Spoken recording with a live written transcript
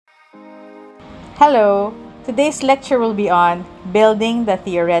Hello! Today's lecture will be on building the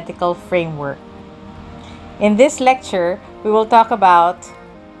theoretical framework. In this lecture, we will talk about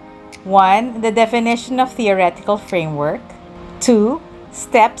 1. The definition of theoretical framework. 2.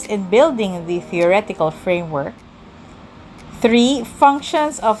 Steps in building the theoretical framework. 3.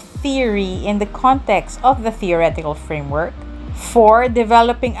 Functions of theory in the context of the theoretical framework. 4.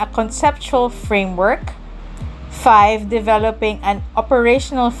 Developing a conceptual framework. 5. Developing an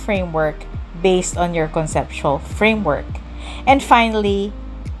operational framework based on your conceptual framework. And finally,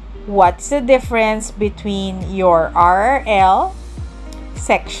 what's the difference between your RRL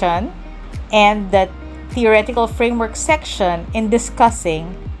section and the theoretical framework section in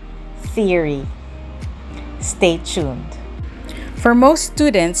discussing theory? Stay tuned. For most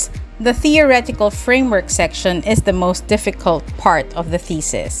students, the theoretical framework section is the most difficult part of the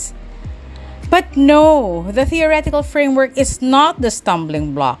thesis. But no, the theoretical framework is not the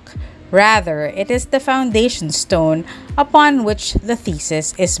stumbling block. Rather, it is the foundation stone upon which the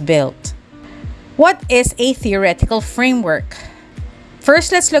thesis is built. What is a theoretical framework?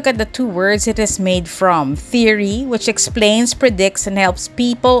 First, let's look at the two words it is made from. Theory, which explains, predicts, and helps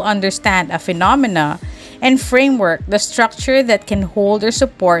people understand a phenomena, and framework, the structure that can hold or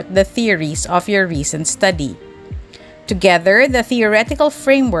support the theories of your recent study. Together, the theoretical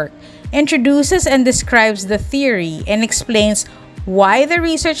framework introduces and describes the theory and explains why the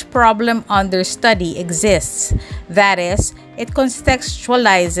research problem under study exists. That is, it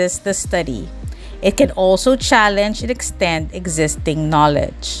contextualizes the study. It can also challenge and extend existing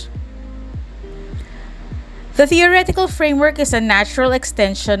knowledge. The theoretical framework is a natural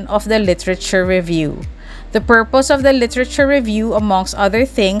extension of the literature review. The purpose of the literature review, amongst other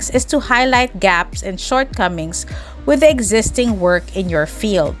things, is to highlight gaps and shortcomings with the existing work in your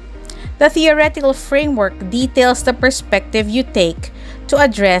field. The theoretical framework details the perspective you take to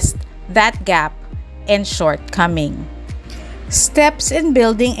address that gap and shortcoming. Steps in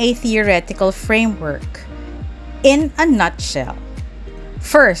building a theoretical framework. In a nutshell.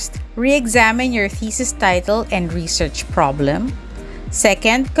 First, re-examine your thesis title and research problem.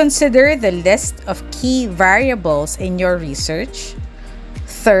 Second, consider the list of key variables in your research.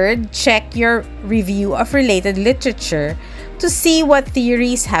 Third, check your review of related literature to see what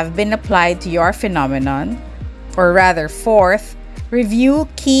theories have been applied to your phenomenon. Or rather, fourth, review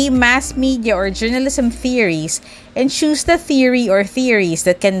key mass media or journalism theories and choose the theory or theories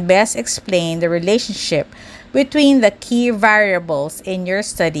that can best explain the relationship between the key variables in your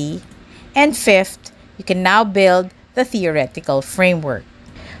study. And fifth, you can now build the theoretical framework.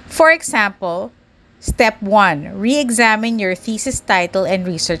 For example, Step 1. Re-examine your thesis title and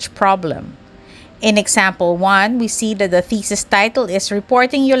research problem. In example 1, we see that the thesis title is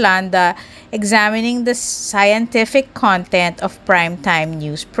Reporting Yolanda, Examining the Scientific Content of Primetime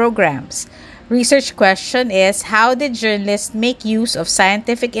News Programs. Research question is, how did journalists make use of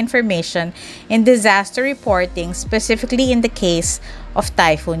scientific information in disaster reporting, specifically in the case of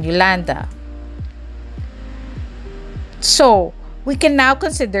Typhoon Yolanda? So, we can now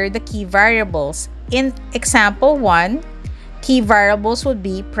consider the key variables. In example 1, key variables would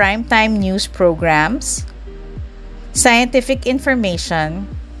be primetime news programs, scientific information,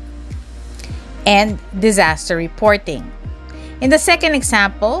 and disaster reporting. In the second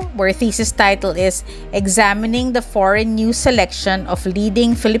example, where thesis title is Examining the Foreign News Selection of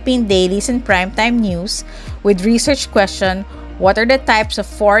Leading Philippine Dailies in Primetime News, with research question, what are the types of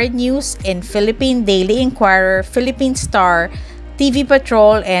foreign news in Philippine Daily Inquirer, Philippine Star, TV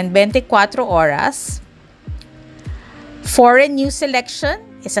Patrol, and 24 Oras? Foreign news selection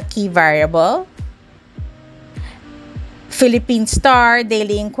is a key variable. Philippine Star,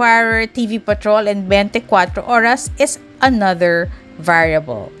 Daily Inquirer, TV Patrol, and 24 Oras is another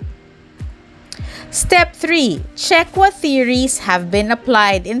variable. Step 3. Check what theories have been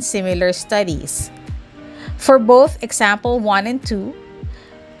applied in similar studies. For both example 1 and 2,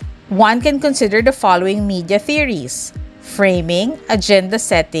 one can consider the following media theories: framing, agenda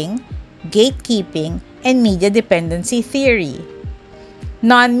setting, gatekeeping, and media dependency theory.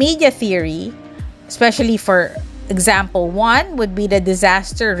 Non-media theory, especially for example 1, would be the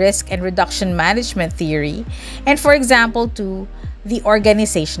disaster risk and reduction management theory, and for example 2, the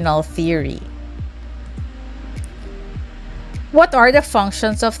organizational theory. What are the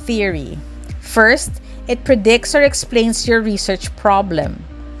functions of theory? First, it predicts or explains your research problem.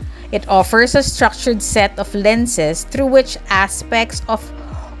 It offers a structured set of lenses through which aspects of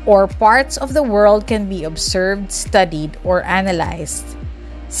or parts of the world can be observed, studied, or analyzed.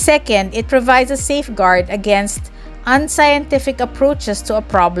 Second, it provides a safeguard against unscientific approaches to a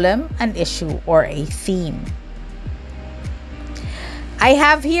problem, an issue, or a theme. I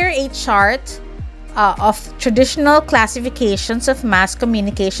have here a chart of traditional classifications of mass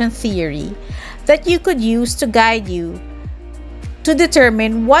communication theory that you could use to guide you to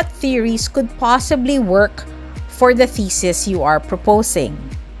determine what theories could possibly work for the thesis you are proposing.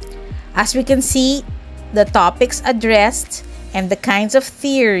 As we can see, the topics addressed and the kinds of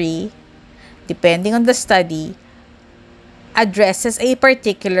theory, depending on the study, addresses a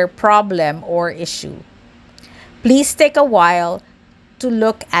particular problem or issue. Please take a while to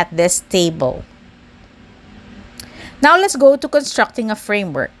look at this table. Now let's go to constructing a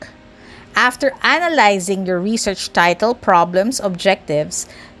framework. After analyzing your research title, problems, objectives,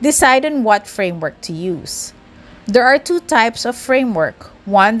 decide on what framework to use. There are two types of framework.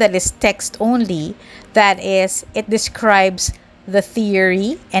 One that is text only, that is, it describes the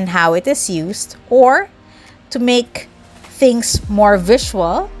theory and how it is used, or to make things more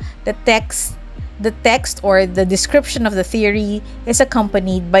visual, the text or the description of the theory is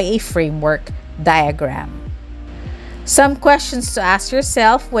accompanied by a framework diagram. Some questions to ask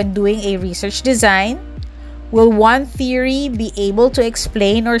yourself when doing a research design. Will one theory be able to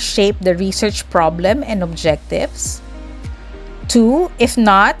explain or shape the research problem and objectives? 2, if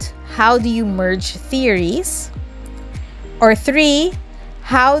not, how do you merge theories? Or 3,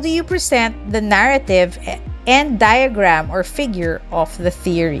 how do you present the narrative and diagram or figure of the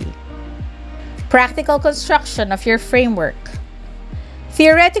theory? Practical construction of your framework.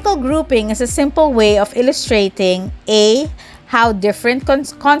 Theoretical grouping is a simple way of illustrating A, how different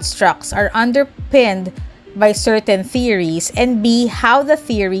constructs are underpinned by certain theories, and B, how the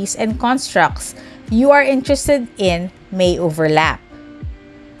theories and constructs you are interested in may overlap.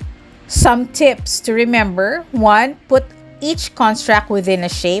 Some tips to remember. 1, put each construct within a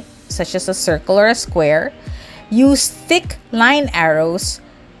shape, such as a circle or a square. Use thick line arrows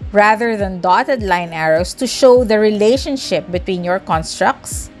rather than dotted line arrows to show the relationship between your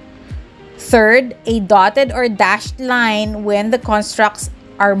constructs. 3rd, a dotted or dashed line when the constructs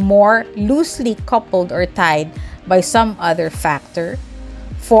are more loosely coupled or tied by some other factor.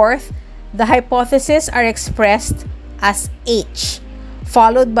 4th, the hypotheses are expressed as H,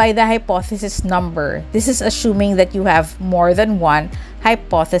 followed by the hypothesis number. This is assuming that you have more than one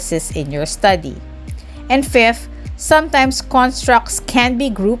hypothesis in your study. And 5th, sometimes constructs can be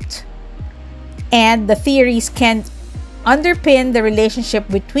grouped and the theories can underpin the relationship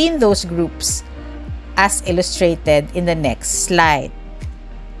between those groups, as illustrated in the next slide.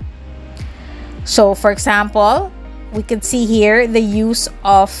 So, for example, we can see here the use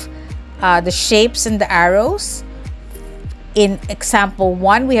of the shapes and the arrows. In example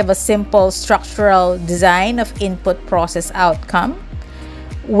 1, we have a simple structural design of input, process, outcome,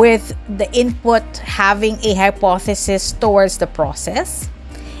 with the input having a hypothesis towards the process.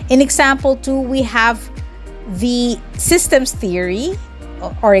 In example 2, we have the systems theory,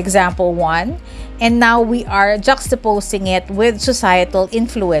 or example 1, and now we are juxtaposing it with societal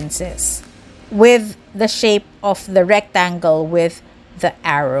influences, with the shape of the rectangle with the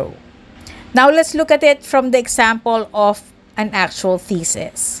arrow. Now let's look at it from the example of an actual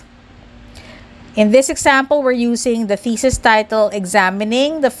thesis. In this example, we're using the thesis title,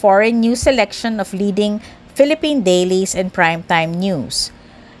 Examining the Foreign News Selection of Leading Philippine Dailies and Primetime News.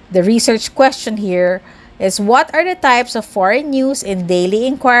 The research question here is, what are the types of foreign news in Daily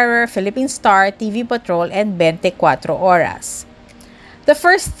Inquirer, Philippine Star, TV Patrol, and 24 Oras? The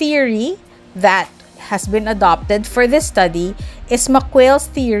first theory that has been adopted for this study is McQuail's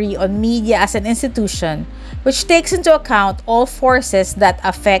theory on media as an institution, which takes into account all forces that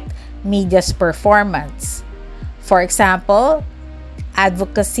affect media's performance. For example,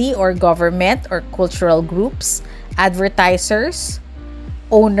 advocacy or government or cultural groups, advertisers,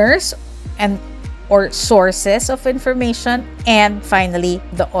 owners and or sources of information, and finally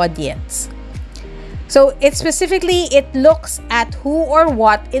the audience. So it looks at who or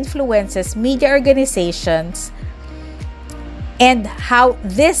what influences media organizations and how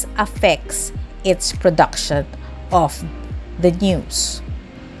this affects its production of the news.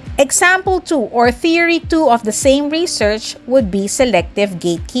 Example 2 or theory 2 of the same research would be selective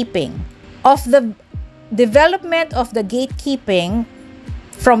gatekeeping. Of the development of the gatekeeping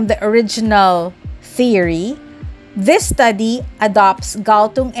from the original theory, this study adopts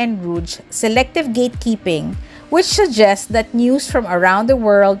Galtung and Rouge selective gatekeeping, which suggests that news from around the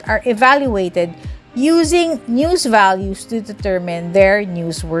world are evaluated using news values to determine their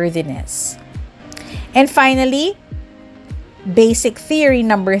newsworthiness. And finally, basic theory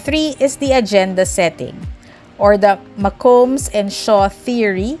number 3 is the agenda setting, or the McCombs and Shaw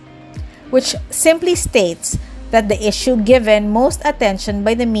theory, which simply states that the issue given most attention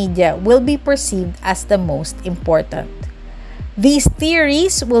by the media will be perceived as the most important. These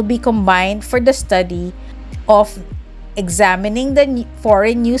theories will be combined for the study of examining the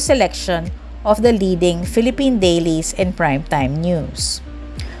foreign news selection of the leading Philippine dailies and primetime news.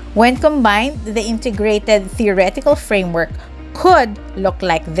 When combined, the integrated theoretical framework could look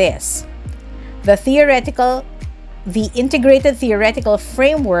like this. The integrated theoretical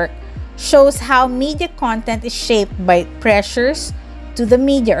framework shows how media content is shaped by pressures to the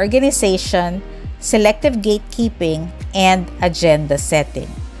media organization, selective gatekeeping, and agenda setting.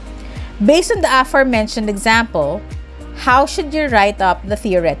 Based on the aforementioned example, how should you write up the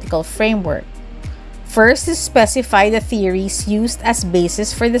theoretical framework? First, to specify the theories used as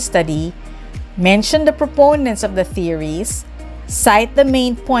basis for the study, mention the proponents of the theories, cite the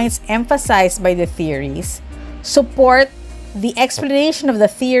main points emphasized by the theories, support the explanation of the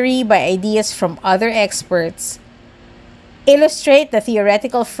theory by ideas from other experts, illustrate the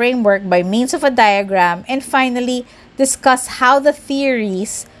theoretical framework by means of a diagram, and finally, discuss how the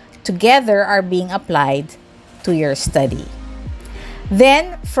theories together are being applied to your study.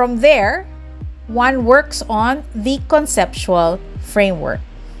 Then, from there, one works on the conceptual framework.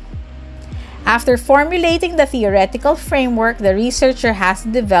 After formulating the theoretical framework, the researcher has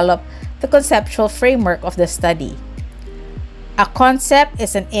to develop the conceptual framework of the study. A concept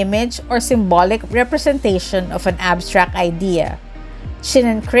is an image or symbolic representation of an abstract idea. Shin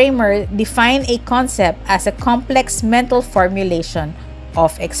and Kramer define a concept as a complex mental formulation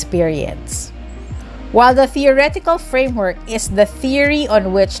of experience. While the theoretical framework is the theory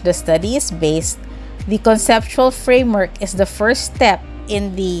on which the study is based, the conceptual framework is the first step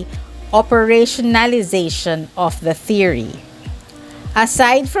in the operationalization of the theory.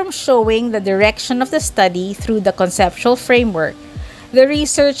 Aside from showing the direction of the study through the conceptual framework, the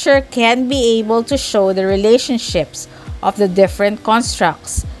researcher can be able to show the relationships of the different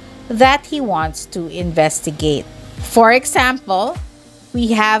constructs that he wants to investigate. For example,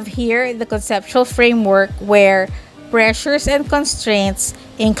 we have here the conceptual framework where pressures and constraints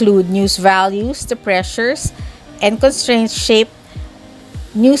include news values. The pressures and constraints shape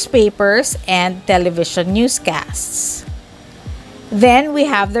newspapers and television newscasts. Then we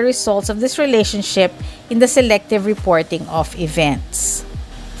have the results of this relationship in the selective reporting of events.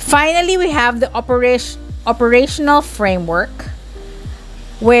 Finally, we have the operational framework,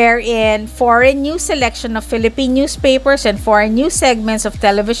 wherein foreign news selection of Philippine newspapers and foreign news segments of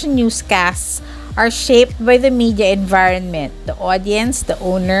television newscasts are shaped by the media environment, the audience, the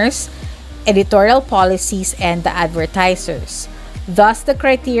owners, editorial policies, and the advertisers. Thus, the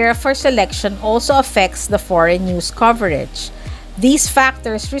criteria for selection also affects the foreign news coverage. These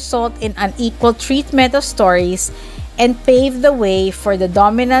factors result in unequal treatment of stories and pave the way for the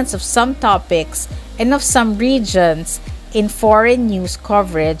dominance of some topics and of some regions in foreign news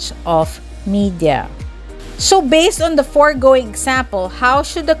coverage of media. So based on the foregoing example, how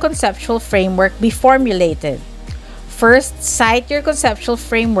should the conceptual framework be formulated? First, cite your conceptual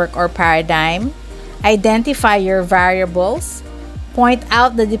framework or paradigm, identify your variables, point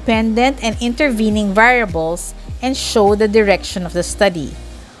out the dependent and intervening variables, and show the direction of the study.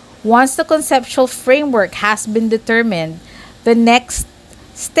 Once the conceptual framework has been determined, the next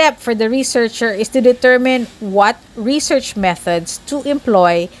step for the researcher is to determine what research methods to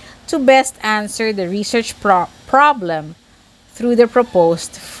employ to best answer the research problem through the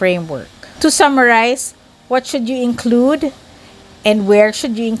proposed framework. To summarize, what should you include and where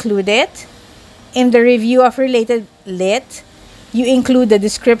should you include it? In the review of related lit, you include the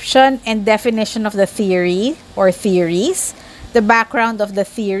description and definition of the theory or theories, the background of the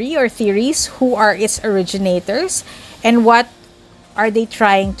theory or theories, who are its originators, and what are they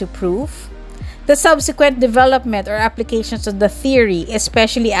trying to prove, the subsequent development or applications of the theory,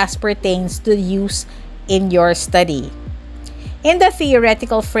 especially as pertains to use in your study. In the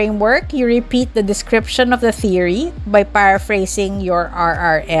theoretical framework, you repeat the description of the theory by paraphrasing your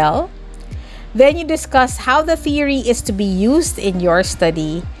RRL. Then you discuss how the theory is to be used in your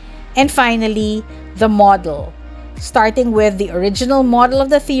study. And finally, the model, starting with the original model of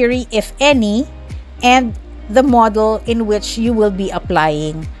the theory, if any, and the model in which you will be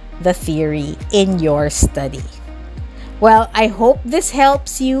applying the theory in your study. Well, I hope this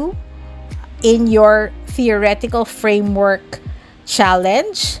helps you in your theoretical framework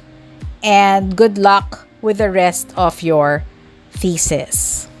challenge, and good luck with the rest of your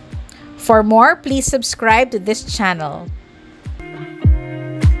thesis. For more, please subscribe to this channel.